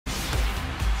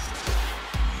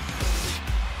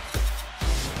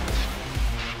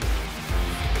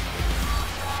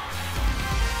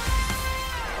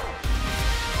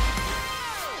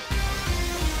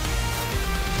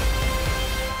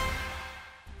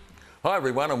Hi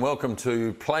everyone and welcome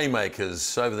to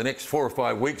Playmakers. Over the next 4 or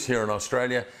 5 weeks here in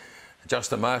Australia,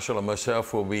 Justin Marshall and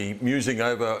myself will be musing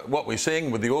over what we're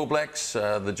seeing with the All Blacks,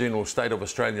 the general state of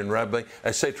Australian rugby,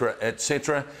 etc,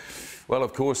 etc. Well,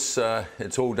 of course,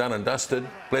 it's all done and dusted.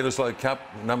 Bledisloe Cup,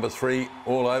 number 3,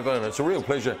 all over, and it's a real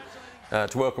pleasure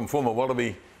to welcome former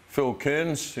Wallaby Phil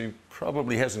Kearns, who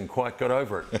probably hasn't quite got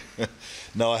over it.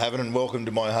 No, I haven't, and welcome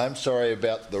to my home. Sorry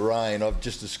about the rain. I've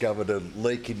just discovered a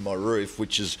leak in my roof,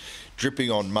 which is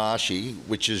dripping on Marshy,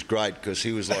 which is great because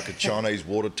he was like a Chinese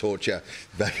water torture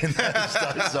back in those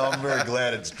days, so I'm very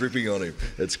glad it's dripping on him.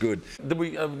 It's good. Did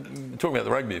we, talking about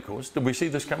the rugby, of course, did we see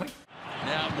this coming?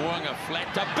 Now Moonga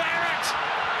flat to Barrett.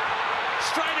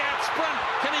 Straight out sprint.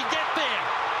 Can he get there?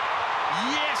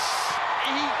 Yes,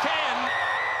 he can.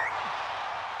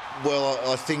 Well,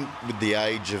 I think with the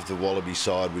age of the Wallaby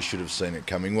side, we should have seen it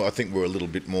coming. Well, I think we're a little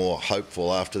bit more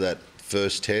hopeful after that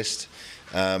first test,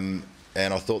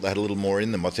 and I thought they had a little more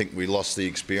in them. I think we lost the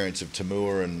experience of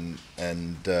Tamua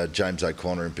and James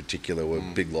O'Connor in particular were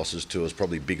big losses to us,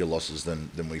 probably bigger losses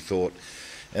than we thought.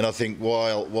 And I think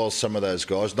while some of those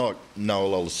guys, like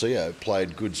Noel Olasio,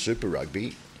 played good Super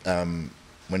Rugby,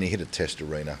 when you hit a test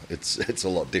arena, it's a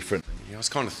lot different. Yeah, I was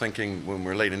kind of thinking when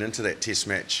we're leading into that test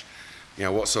match, you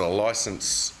know, what sort of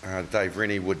licence Dave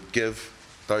Rennie would give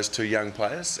those two young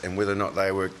players and whether or not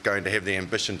they were going to have the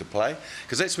ambition to play,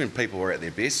 because that's when people were at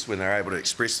their best, when they're able to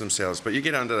express themselves. But you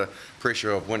get under the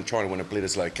pressure of trying to win a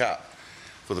Bledisloe Cup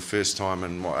for the first time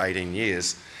in, 18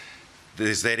 years,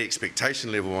 there's that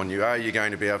expectation level on you. Are you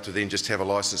going to be able to then just have a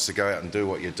licence to go out and do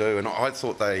what you do? And I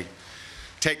thought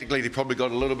tactically they probably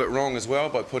got a little bit wrong as well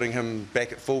by putting him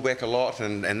back at fullback a lot,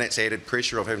 and that's added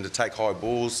pressure of having to take high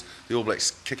balls. The All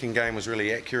Blacks kicking game was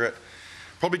really accurate.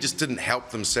 Probably just didn't help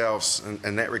themselves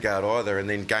in that regard either, and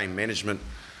then game management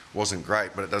wasn't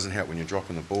great, but it doesn't help when you're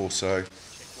dropping the ball. So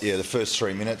yeah, the first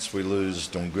 3 minutes we lose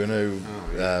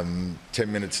Dongunu,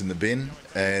 10 minutes in the bin,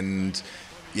 and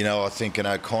you know, I think an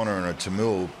O'Connor and a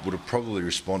Tamil would have probably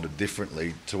responded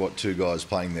differently to what two guys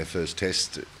playing their first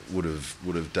test would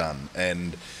have done,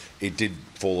 and it did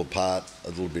fall apart a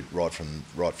little bit right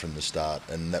from the start,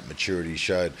 and that maturity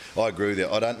showed. I agree with you.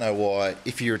 I don't know why.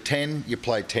 If you're a 10, you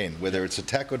play 10. Whether it's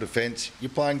attack or defence, you're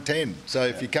playing 10. So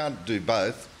if you can't do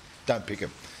both, don't pick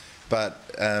them. But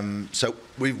so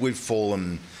we've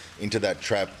fallen into that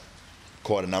trap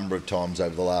quite a number of times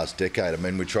over the last decade. I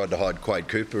mean, we tried to hide Quade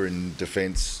Cooper in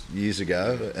defence years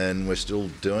ago, and we're still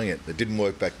doing it. It didn't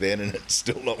work back then, and it's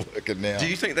still not working now. Do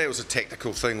you think that was a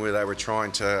tactical thing where they were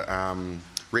trying to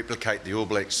replicate the All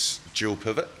Blacks' dual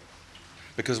pivot?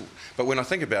 But when I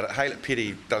think about it, Haylett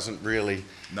Petty doesn't really.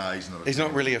 No, he's not. He's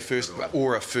not really a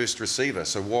first receiver.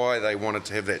 So why they wanted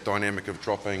to have that dynamic of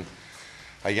dropping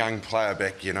a young player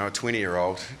back, you know, a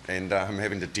 20-year-old, and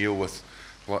having to deal with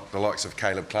the likes of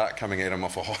Caleb Clark coming at him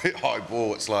off a high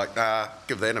ball, it's like,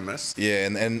 give that a miss. Yeah,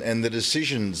 and the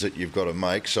decisions that you've got to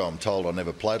make, so I'm told I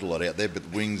never played a lot out there, but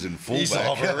wings and fullback. You used to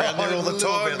hover around there all the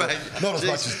time, mate. Not as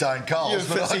much as Dane Coles.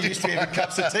 You used to be having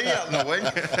cups of tea out in the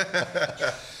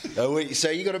wing. So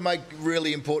you got to make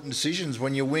really important decisions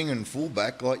when you're wing and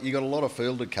fullback. Like, you got a lot of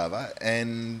field to cover,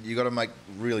 and you got to make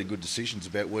really good decisions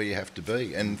about where you have to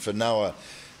be. And for Noah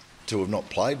to have not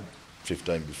played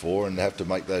 15 before and have to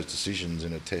make those decisions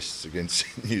in a test against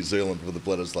New Zealand for the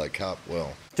Bledisloe Cup,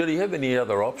 well. Did he have any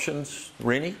other options,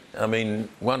 Rennie? I mean,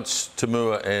 once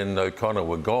Tamua and O'Connor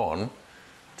were gone,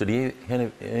 did he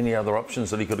have any other options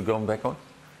that he could have gone back on?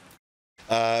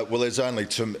 Well, there's only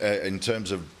in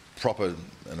terms of proper,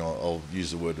 and I'll use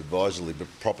the word advisedly, but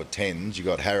proper 10s. You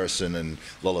got Harrison and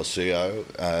Lolasio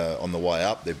on the way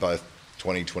up. They're both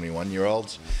 20,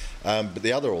 21-year-olds. But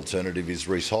the other alternative is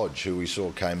Reece Hodge, who we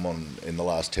saw came on in the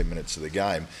last 10 minutes of the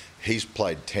game. He's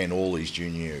played 10 all his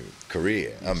junior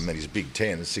career. I mean, he's Big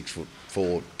 10, a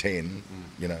 6'4", 10.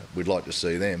 You know, we'd like to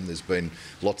see them. There's been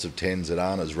lots of 10s that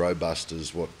aren't as robust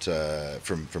as what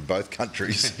from both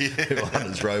countries. Who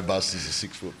aren't as robust as a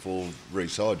 6'4"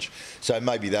 Reece Hodge. So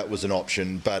maybe that was an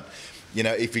option, but. You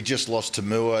know, if he just lost to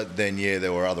Tamua, then yeah,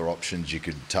 there were other options you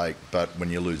could take. But when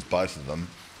you lose both of them,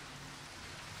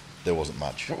 there wasn't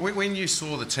much. When you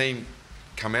saw the team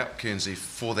come out, Kearnsy,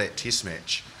 for that test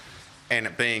match, and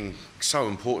it being so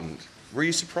important, were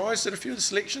you surprised at a few of the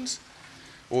selections?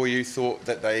 Or you thought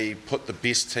that they put the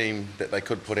best team that they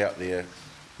could put out there?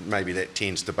 Maybe that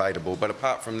 10's debatable, but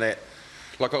apart from that,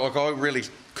 like I really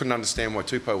couldn't understand why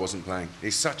Tupou wasn't playing.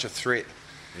 He's such a threat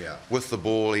with the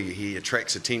ball, he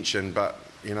attracts attention, but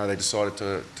you know, they decided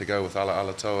to go with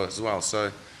Alatoa as well.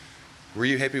 So were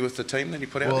you happy with the team that he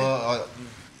put out there?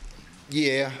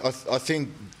 Yeah, I think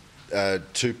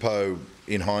Tupou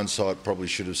in hindsight, probably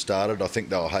should have started. I think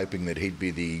they were hoping that he'd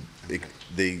be the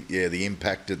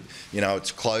impact.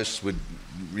 It's close with,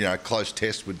 close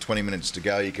test with 20 minutes to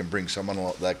go. You can bring someone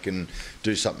like that can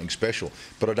do something special.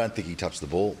 But I don't think he touched the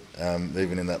ball,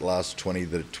 even in that last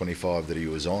 25 that he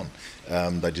was on.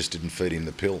 They just didn't feed him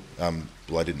the pill. Well,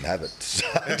 they didn't have it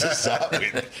to start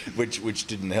with, which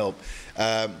didn't help.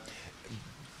 I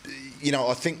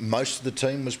think most of the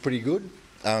team was pretty good.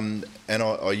 And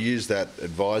I use that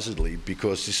advisedly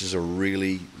because this is a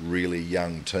really, really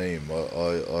young team.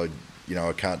 I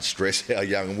can't stress how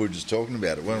young, and we were just talking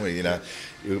about it, weren't we?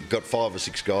 We've got 5 or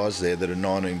 6 guys there that are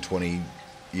 19, 20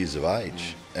 years of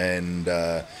age. And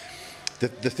the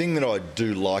thing that I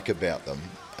do like about them,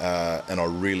 and I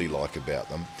really like about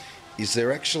them, is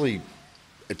they're actually,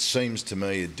 it seems to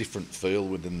me, a different feel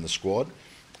within the squad.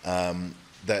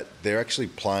 That they're actually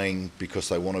playing because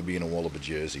they want to be in a Wallaby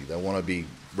jersey. They want to be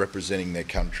representing their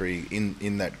country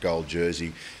in that gold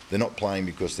jersey. They're not playing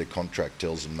because their contract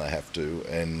tells them they have to,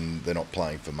 and they're not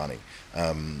playing for money.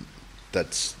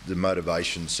 That's the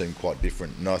motivations seem quite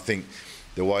different. And I think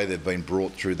the way they've been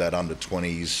brought through that under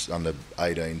 20s, under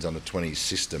 18s, under 20s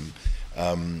system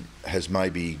has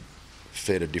maybe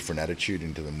fed a different attitude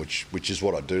into them, which is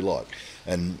what I do like.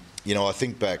 And I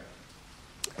think back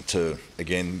to,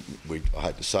 again, I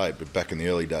hate to say it, but back in the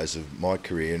early days of my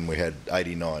career, and we had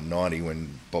 89, 90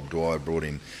 when Bob Dwyer brought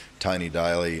in Tony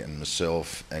Daly and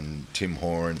myself and Tim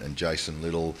Horan and Jason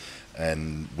Little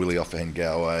and Willie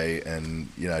Offahengawe and,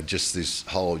 just this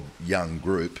whole young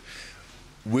group.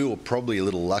 We were probably a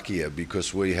little luckier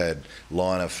because we had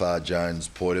Liner, Farr Jones,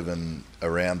 Poitevin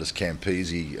around us,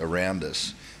 Campese around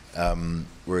us,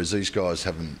 whereas these guys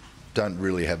don't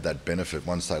really have that benefit.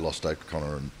 Once they lost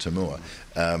O'Connor and Tamua,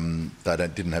 they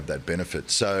didn't have that benefit.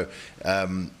 So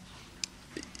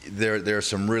there are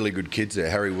some really good kids there.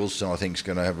 Harry Wilson, I think, is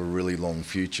going to have a really long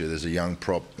future. There's a young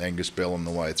prop, Angus Bell, on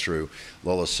the way through,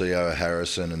 Lolasio,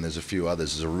 Harrison, and there's a few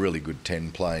others. There's a really good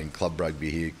 10 playing club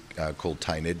rugby here called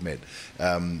Tane Edmed.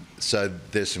 So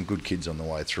there's some good kids on the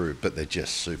way through, but they're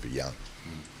just super young.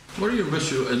 What are your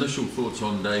initial thoughts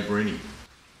on Dave Rennie?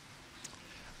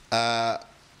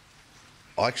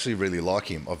 I actually really like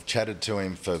him. I've chatted to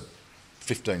him for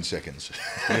 15 seconds,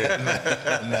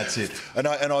 and that's it. And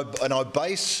I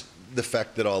base the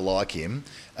fact that I like him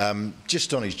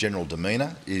just on his general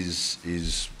demeanour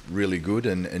is really good,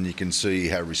 and you can see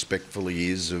how respectful he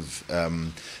is of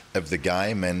the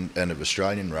game and of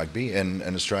Australian rugby. And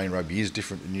Australian rugby is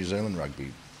different than New Zealand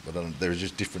rugby, but there are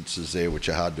just differences there which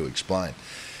are hard to explain.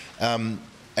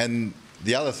 And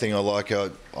the other thing I like,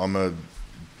 I'm a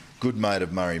good mate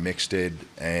of Murray Mexted,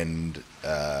 and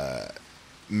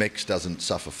Mex doesn't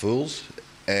suffer fools,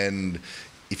 and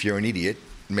if you're an idiot,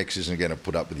 Mex isn't going to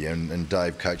put up with you, and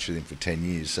Dave coached with him for 10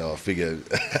 years, so I figure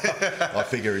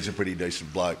he's a pretty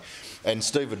decent bloke. And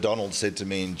Steve O'Donnell said to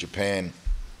me in Japan,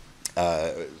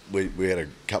 we had a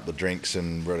couple of drinks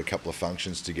and we're at a couple of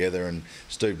functions together, and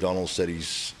Steve O'Donnell said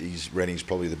Rennie's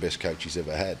probably the best coach he's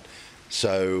ever had.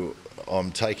 So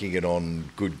I'm taking it on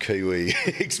good Kiwi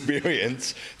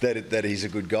experience that he's a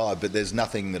good guy, but there's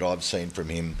nothing that I've seen from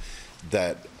him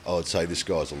that I would say this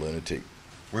guy's a lunatic.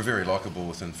 We're very likeable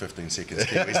within 15 seconds,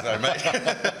 Kiwis, though,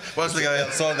 mate. Once we go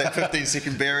outside that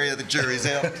 15-second barrier, the jury's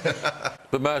out.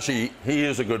 But Marshy, he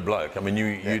is a good bloke. I mean,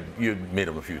 you'd met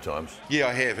him a few times. Yeah,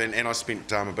 I have, and I spent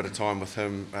a bit of time with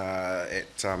him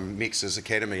at Mex's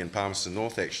Academy in Palmerston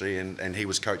North, actually, and he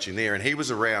was coaching there, and he was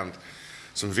around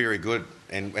some very good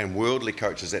and worldly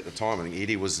coaches at the time. I think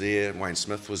Eddie was there, Wayne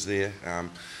Smith was there,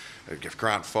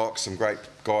 Grant Fox, some great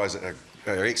guys that are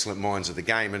excellent minds of the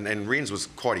game. And Renz was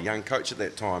quite a young coach at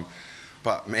that time,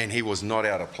 but man, he was not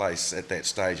out of place at that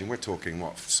stage. And we're talking,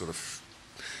 what, sort of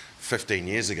 15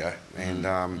 years ago. And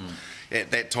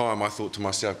at that time, I thought to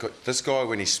myself, this guy,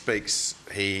 when he speaks,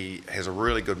 he has a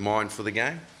really good mind for the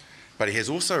game, but he has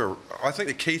also, I think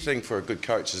the key thing for a good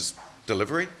coach is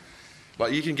delivery.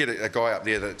 Like, you can get a guy up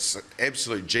there that's an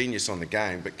absolute genius on the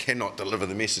game but cannot deliver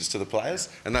the message to the players,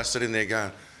 and they're sitting there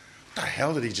going, what the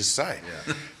hell did he just say?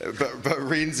 Yeah. But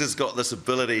Renz has got this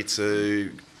ability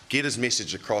to get his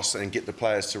message across and get the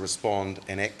players to respond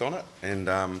and act on it. And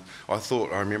I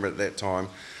remember at that time,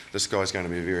 this guy's going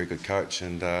to be a very good coach,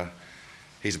 and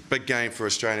he's a big game for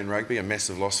Australian rugby, a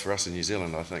massive loss for us in New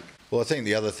Zealand, I think. Well, I think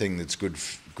the other thing that's good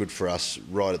for us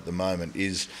right at the moment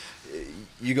is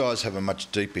you guys have a much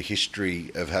deeper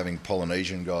history of having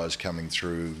Polynesian guys coming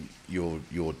through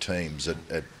your teams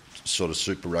at sort of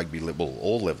Super Rugby level,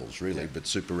 all levels really, but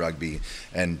Super Rugby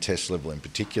and Test level in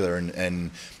particular,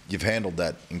 and you've handled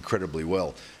that incredibly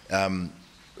well.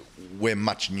 we're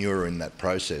much newer in that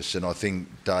process, and I think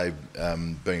Dave,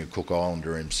 being a Cook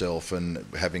Islander himself and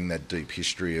having that deep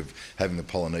history of having the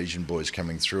Polynesian boys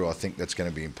coming through, I think that's going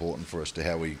to be important for us to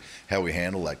how we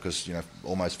handle that, because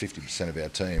almost 50% of our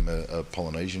team are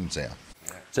Polynesians now.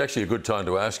 It's actually a good time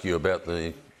to ask you about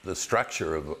the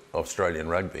structure of Australian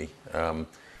rugby. And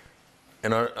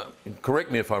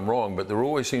correct me if I'm wrong, but there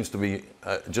always seems to be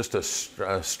just a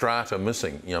strata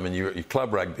missing. I mean, you're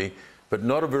club rugby, but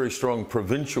not a very strong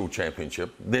provincial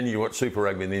championship. Then you've got Super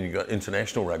Rugby, and then you've got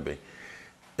international rugby.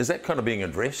 Is that kind of being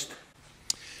addressed?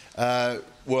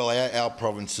 Well, our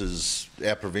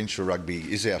provincial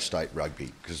rugby is our state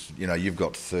rugby, because you've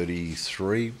got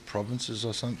 33 provinces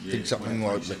or something, something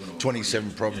like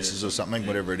 27 provinces or something,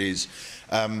 whatever it is.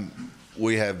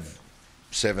 We have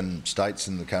 7 states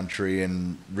in the country,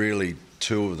 and really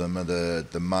 2 of them are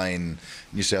the main.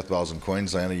 New South Wales and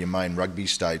Queensland are your main rugby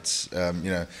states.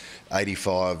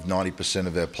 85-90%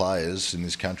 of our players in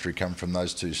this country come from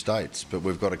those 2 states, but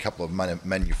we've got a couple of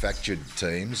manufactured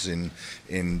teams in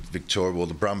Victoria. Well,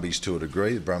 the Brumbies to a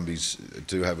degree. The Brumbies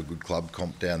do have a good club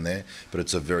comp down there, but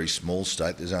it's a very small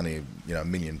state. There's only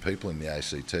 1 million people in the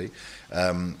ACT,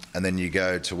 and then you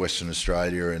go to Western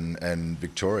Australia and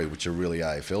Victoria, which are really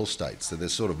AFL states. So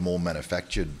there's sort of more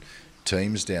manufactured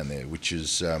teams down there, which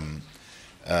is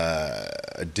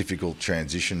a difficult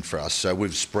transition for us. So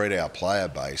we've spread our player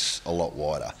base a lot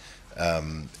wider.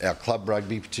 Our club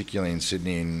rugby, particularly in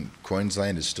Sydney and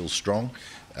Queensland, is still strong,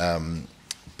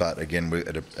 but again, we're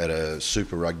at a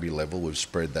Super Rugby level, we've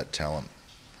spread that talent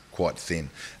quite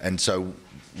thin, and so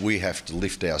we have to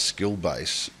lift our skill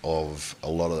base of a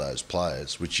lot of those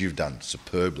players, which you've done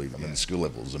superbly. I mean, the skill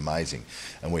level is amazing,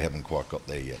 and we haven't quite got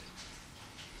there yet.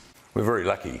 We're very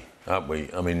lucky, aren't we?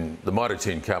 I mean, the Mitre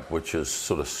 10 Cup, which is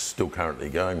sort of still currently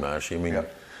going, Marshy, I mean,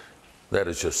 that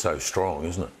is just so strong,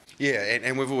 isn't it? Yeah,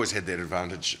 and we've always had that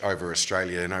advantage over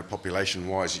Australia.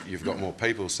 Population-wise, you've got more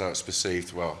people, so it's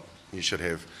perceived, well, you should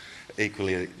have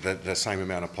equally the same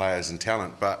amount of players and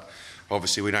talent, but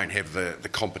obviously we don't have the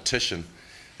competition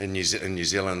in New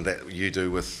Zealand that you do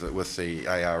with the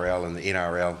ARL and the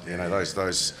NRL.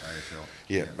 Those AFL.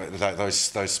 Yeah, but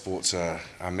those sports are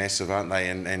massive, aren't they?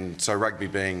 And so rugby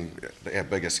being our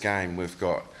biggest game, we've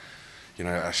got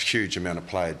a huge amount of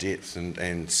player depth and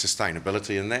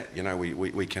sustainability in that.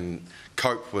 We can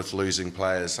cope with losing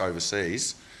players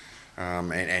overseas,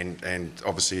 and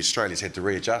obviously Australia's had to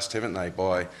readjust, haven't they,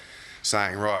 by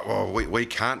saying, right, well, we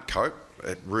can't cope.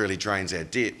 It really drains our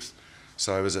depth.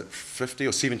 So is it 50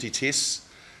 or 70 tests?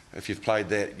 If you've played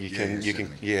that, you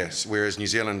can. Yes. Whereas New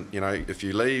Zealand, if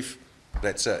you leave,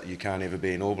 that's it. You can't ever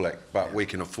be an All Black. But we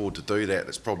can afford to do that.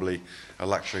 It's probably a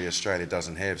luxury Australia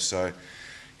doesn't have. So,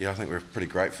 I think we're pretty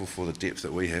grateful for the depth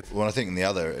that we have. Well, I think the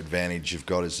other advantage you've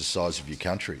got is the size of your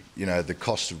country. The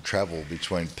cost of travel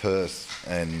between Perth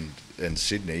and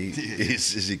Sydney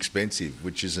is expensive,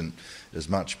 which isn't as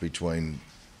much between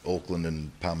Auckland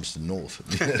and Palmerston North.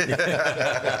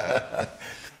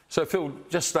 So, Phil,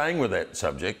 just staying with that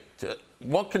subject,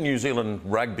 what can New Zealand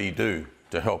rugby do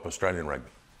to help Australian rugby?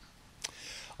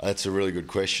 That's a really good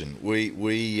question. We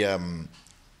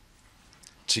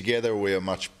together we are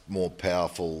much more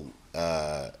powerful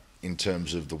in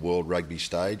terms of the world rugby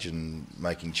stage and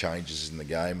making changes in the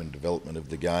game and development of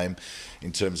the game.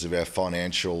 In terms of our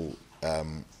financial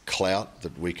clout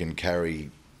that we can carry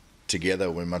together,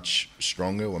 we're much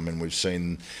stronger. I mean, we've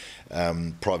seen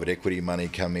private equity money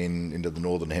come into the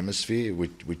Northern Hemisphere,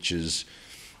 which is,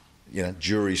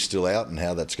 jury's still out and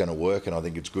how that's going to work, and I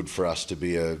think it's good for us to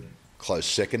be a close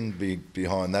second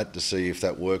behind that to see if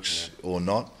that works or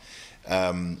not.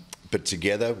 But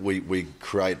together we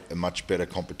create a much better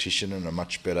competition and a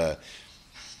much better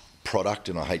product,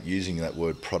 and I hate using that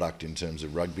word product in terms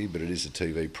of rugby, but it is a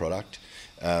TV product.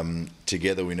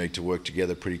 Together we need to work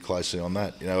together pretty closely on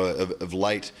that. Of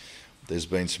late there's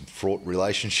been some fraught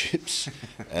relationships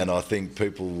and I think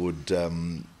people would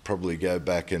probably go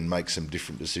back and make some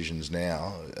different decisions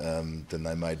now than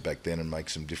they made back then, and make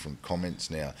some different comments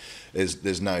now.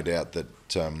 There's no doubt that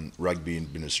rugby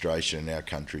administration in our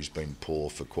country has been poor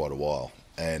for quite a while,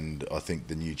 and I think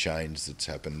the new change that's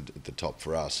happened at the top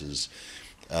for us is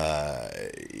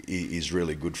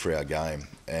really good for our game,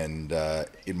 and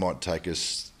it might take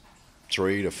us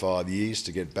 3 to 5 years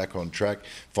to get back on track.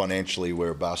 Financially, we're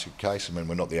a basket case. I mean,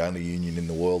 we're not the only union in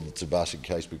the world that's a basket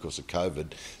case because of COVID,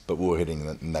 but we're heading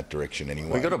in that direction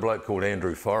anyway. We've got a bloke called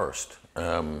Andrew Forrest,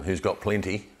 who's got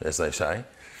plenty, as they say.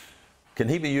 Can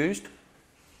he be used?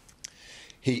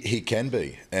 He can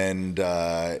be, and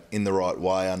in the right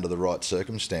way, under the right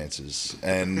circumstances.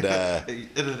 And in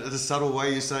a subtle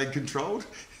way, you're saying controlled?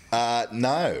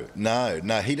 No.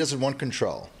 He doesn't want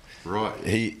control. Right.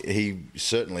 He's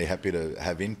certainly happy to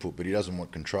have input, but he doesn't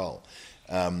want control.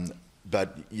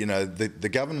 But you know, the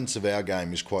governance of our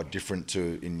game is quite different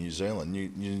to in New Zealand.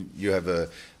 You have a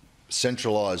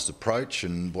centralised approach,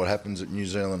 and what happens at New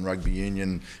Zealand Rugby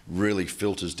Union really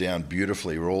filters down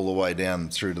beautifully. We're all the way down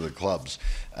through to the clubs,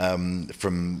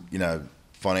 from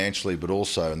financially, but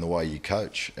also in the way you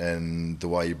coach and the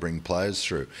way you bring players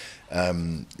through.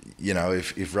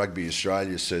 If Rugby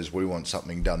Australia says we want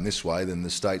something done this way, then the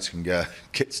states can go,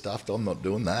 get stuffed, I'm not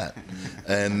doing that.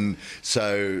 And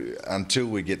so until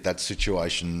we get that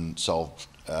situation solved,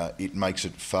 it makes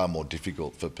it far more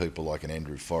difficult for people like an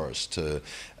Andrew Forrest to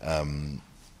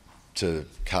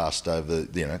cast over,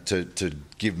 to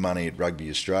give money at Rugby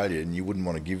Australia, and you wouldn't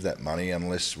want to give that money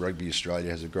unless Rugby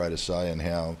Australia has a greater say in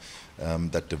how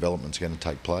that development's going to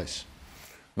take place.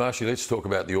 Marshy, let's talk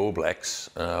about the All Blacks.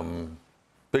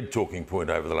 Big talking point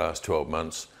over the last 12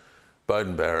 months.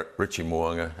 Beauden Barrett, Richie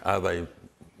Mo'unga,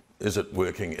 is it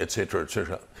working, etc.,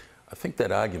 etc. I think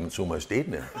that argument's almost dead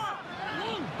now.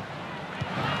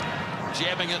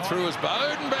 Jabbing it through is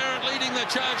Beauden Barrett leading the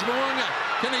charge. Mo'unga,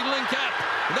 can he link up?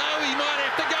 No, he might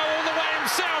have to go all the way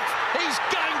himself. He's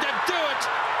going to do it.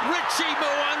 Richie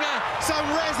Mo'unga. Some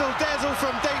razzle-dazzle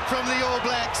from deep from the All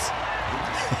Blacks.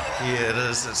 Yeah, it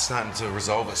is. It's starting to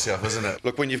resolve itself, isn't it?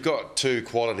 Look, when you've got two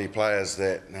quality players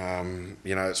that,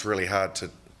 it's really hard to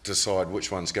decide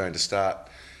which one's going to start,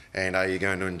 and are you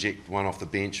going to inject one off the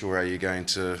bench, or are you going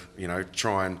to,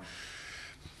 try and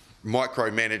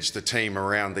micromanage the team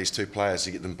around these two players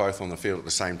to get them both on the field at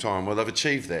the same time? Well, they've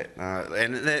achieved that,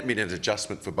 and that meant an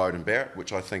adjustment for Beauden Barrett,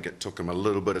 which I think it took him a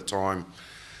little bit of time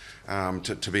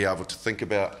to be able to think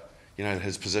about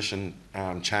his position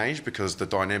change, because the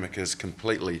dynamic is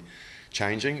completely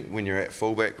changing when you're at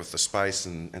fullback with the space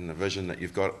and the vision that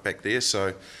you've got back there.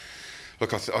 So,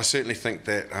 look, I certainly think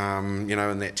that,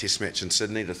 in that test match in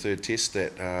Sydney, the third test,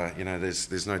 that,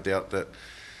 there's no doubt that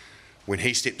when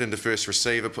he stepped into first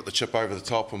receiver, put the chip over the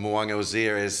top, and Mo'unga was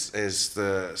there as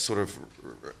the sort of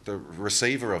the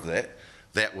receiver of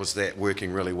that was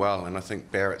working really well. And I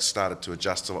think Barrett started to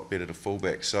adjust a lot better to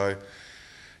fullback. So,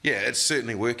 yeah, it's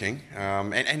certainly working.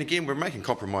 And again, we're making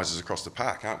compromises across the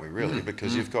park, aren't we, really?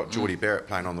 Because you've got Geordie Barrett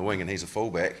playing on the wing and he's a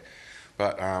fullback.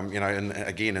 But, and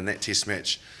again, in that test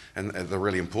match, and the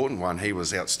really important one, he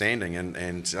was outstanding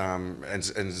and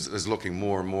is looking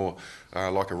more and more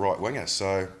like a right winger.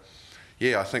 So,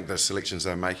 yeah, I think the selections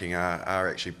they're making are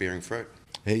actually bearing fruit.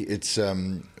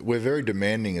 We're very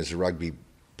demanding as a rugby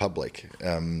public,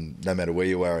 no matter where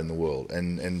you are in the world,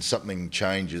 and something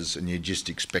changes and you just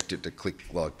expect it to click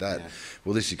like that. Yeah.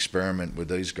 Well, this experiment with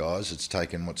these guys, it's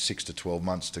taken 6 to 12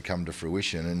 months to come to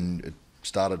fruition, and it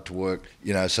started to work.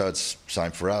 So it's same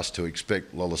for us to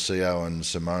expect Lolosio and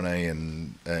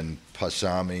Simone and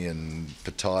Paisami and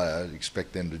Pataya,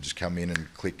 expect them to just come in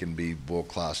and click and be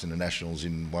world-class internationals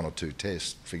in 1 or 2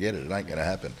 tests. Forget it, it ain't going to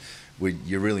happen.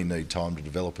 You really need time to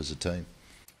develop as a team.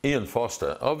 Ian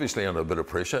Foster, obviously under a bit of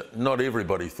pressure. Not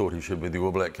everybody thought he should be the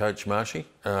All Black coach, Marshy.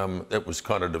 It was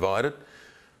kind of divided.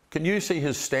 Can you see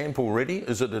his stamp already?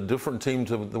 Is it a different team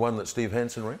to the one that Steve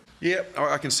Hansen ran? Yeah,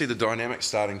 I can see the dynamic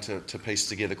starting to piece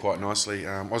together quite nicely.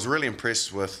 I was really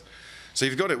impressed with... So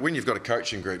when you've got a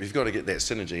coaching group, you've got to get that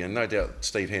synergy, and no doubt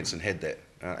Steve Hansen had that,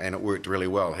 and it worked really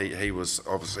well. He was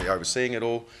obviously overseeing it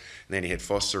all, and then he had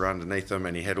Foster underneath him,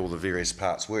 and he had all the various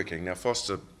parts working. Now,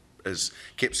 Foster has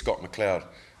kept Scott McLeod,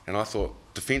 and I thought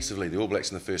defensively the All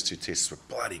Blacks in the first 2 tests were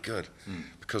bloody good,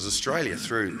 because Australia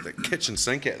threw the kitchen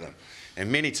sink at them, and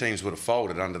many teams would have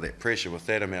folded under that pressure with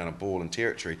that amount of ball and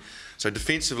territory. So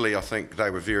defensively I think they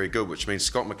were very good, which means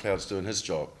Scott McLeod's doing his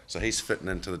job, so he's fitting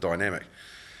into the dynamic.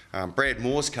 Brad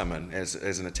Moore's come in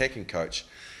as an attacking coach,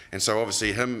 and so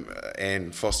obviously him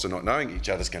and Foster not knowing each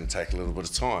other is going to take a little bit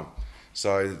of time.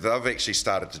 So they've actually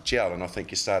started to gel, and I think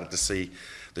you started to see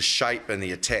the shape and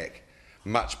the attack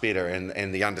much better,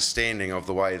 and the understanding of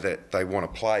the way that they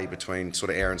want to play between sort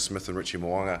of Aaron Smith and Richie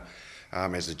Mo'unga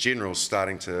as a general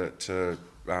starting to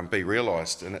be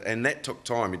realised, and that took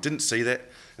time. You didn't see that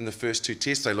in the first 2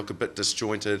 tests. They look a bit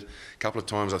disjointed. A couple of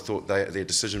times I thought their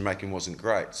decision making wasn't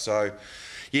great. So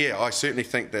yeah, I certainly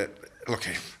think that, look,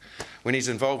 when he's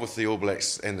involved with the All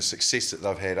Blacks and the success that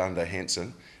they've had under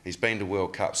Hansen, he's been to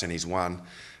World Cups and he's won.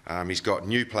 He's got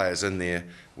new players in there,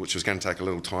 which was going to take a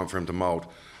little time for him to mould.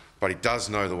 But he does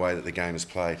know the way that the game is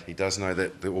played. He does know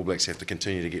that the All Blacks have to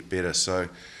continue to get better. So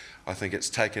I think it's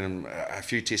taken him a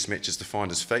few test matches to find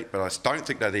his feet, but I don't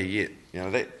think they're there yet.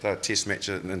 That test match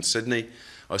in Sydney,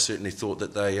 I certainly thought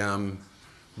that they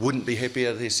wouldn't be happy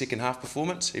with their second half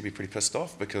performance. He'd be pretty pissed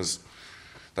off because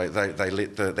they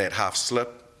let that half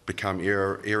slip, become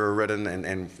error-ridden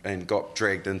and got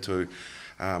dragged into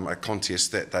a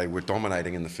contest that they were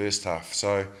dominating in the first half.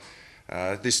 So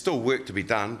there's still work to be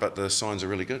done, but the signs are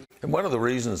really good. And one of the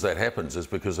reasons that happens is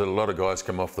because a lot of guys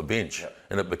come off the bench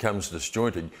and it becomes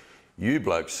disjointed. You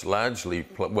blokes largely,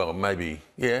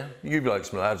 you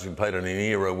blokes largely played in an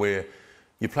era where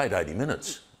you played 80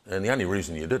 minutes. And the only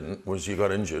reason you didn't was you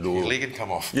got injured or... Your leg had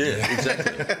come off. Yeah,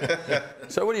 exactly.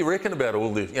 So what do you reckon about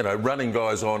all the, running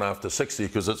guys on after 60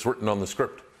 because it's written on the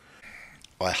script?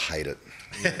 I hate it.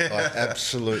 I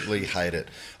absolutely hate it.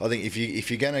 I think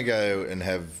if you're going to go and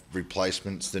have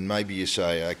replacements, then maybe you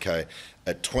say, okay,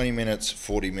 at 20 minutes,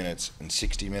 40 minutes and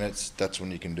 60 minutes, that's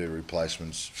when you can do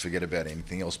replacements. Forget about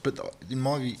anything else. But in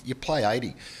my view, you play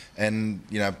 80 and,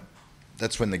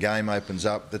 that's when the game opens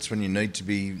up. That's when you need to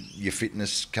be, your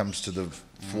fitness comes to the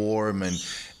fore. I mean,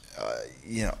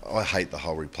 I hate the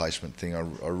whole replacement thing.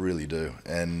 I really do.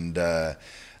 And I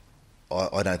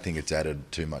don't think it's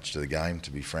added too much to the game,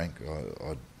 to be frank.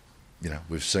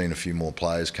 We've seen a few more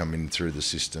players come in through the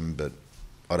system, but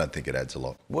I don't think it adds a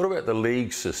lot. What about the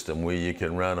league system where you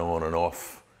can run on and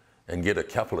off and get a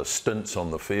couple of stints on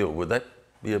the field? Would that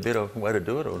be a better way to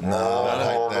do it? Or no, I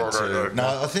hate that too.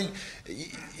 No, I think,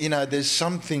 there's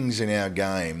some things in our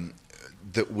game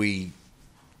that we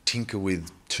tinker with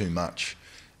too much.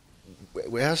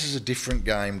 Ours is a different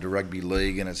game to rugby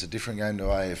league, and it's a different game to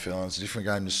AFL, and it's a different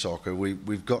game to soccer.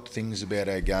 We've got things about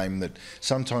our game that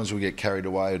sometimes we get carried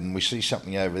away and we see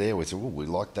something over there. We say, we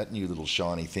like that new little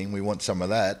shiny thing. We want some of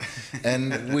that,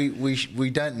 and we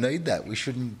don't need that. We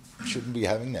shouldn't be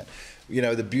having that.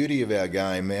 The beauty of our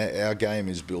game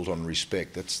is built on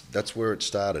respect. That's where it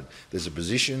started. There's a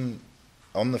position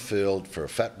on the field for a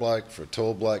fat bloke, for a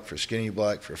tall bloke, for a skinny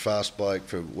bloke, for a fast bloke,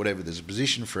 for whatever. There's a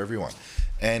position for everyone,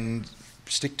 and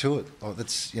stick to it.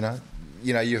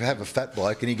 You have a fat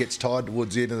bloke and he gets tired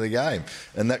towards the end of the game,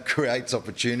 and that creates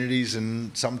opportunities,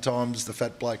 and sometimes the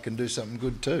fat bloke can do something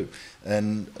good too.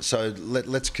 And so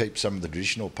let's keep some of the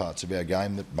traditional parts of our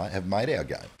game that have made our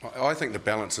game. I think the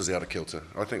balance is out of kilter.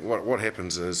 I think what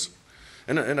happens is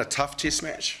in a tough test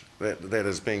match that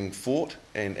is being fought,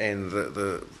 and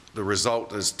the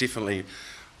result is definitely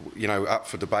up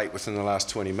for debate within the last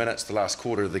 20 minutes, the last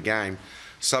quarter of the game.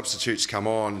 Substitutes come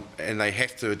on and they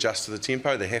have to adjust to the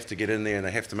tempo, they have to get in there and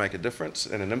they have to make a difference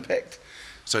and an impact.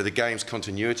 So the game's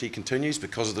continuity continues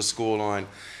because of the scoreline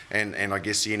and I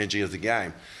guess the energy of the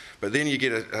game. But then you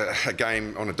get a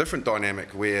game on a different dynamic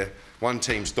where one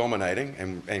team's dominating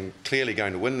and clearly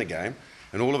going to win the game,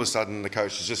 and all of a sudden the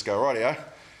coaches just go, rightio,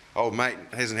 old mate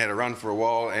hasn't had a run for a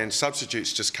while, and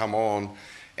substitutes just come on.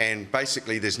 And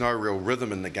basically, there's no real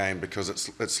rhythm in the game because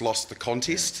it's lost the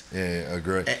contest. Yeah, I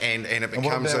agree. And it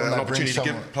becomes an opportunity to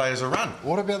give players a run.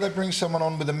 What about they bring someone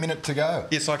on with a minute to go?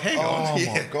 It's like, hang on. Oh,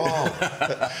 my God.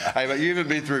 Hey, but you haven't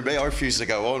been through me. I refused to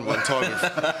go on one time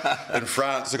in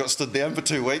France. I got stood down for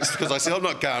 2 weeks because I said, I'm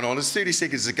not going on. It's 30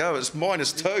 seconds to go. It's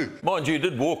 -2. Mind you,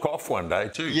 did walk off one day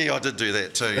too. Yeah, I did do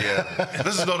that too, yeah.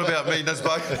 This is not about me,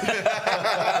 Nisbett.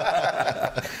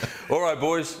 All right,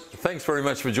 boys. Thanks very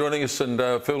much for joining us, and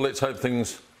Phil, let's hope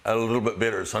things are a little bit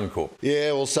better at Suncorp.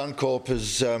 Yeah, well, Suncorp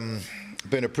has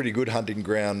been a pretty good hunting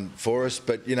ground for us,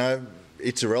 but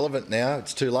it's irrelevant now.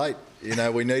 It's too late.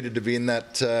 We needed to be in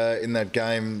that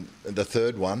game, the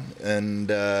third one,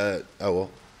 and oh well.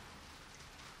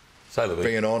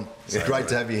 Bring it on. It's great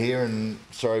to have you here, and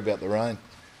sorry about the rain.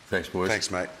 Thanks, boys. Thanks,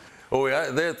 mate. Oh yeah,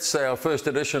 that's our first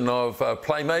edition of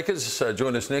Playmakers.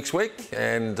 Join us next week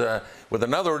and with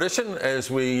another edition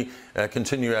as we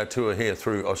continue our tour here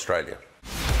through Australia.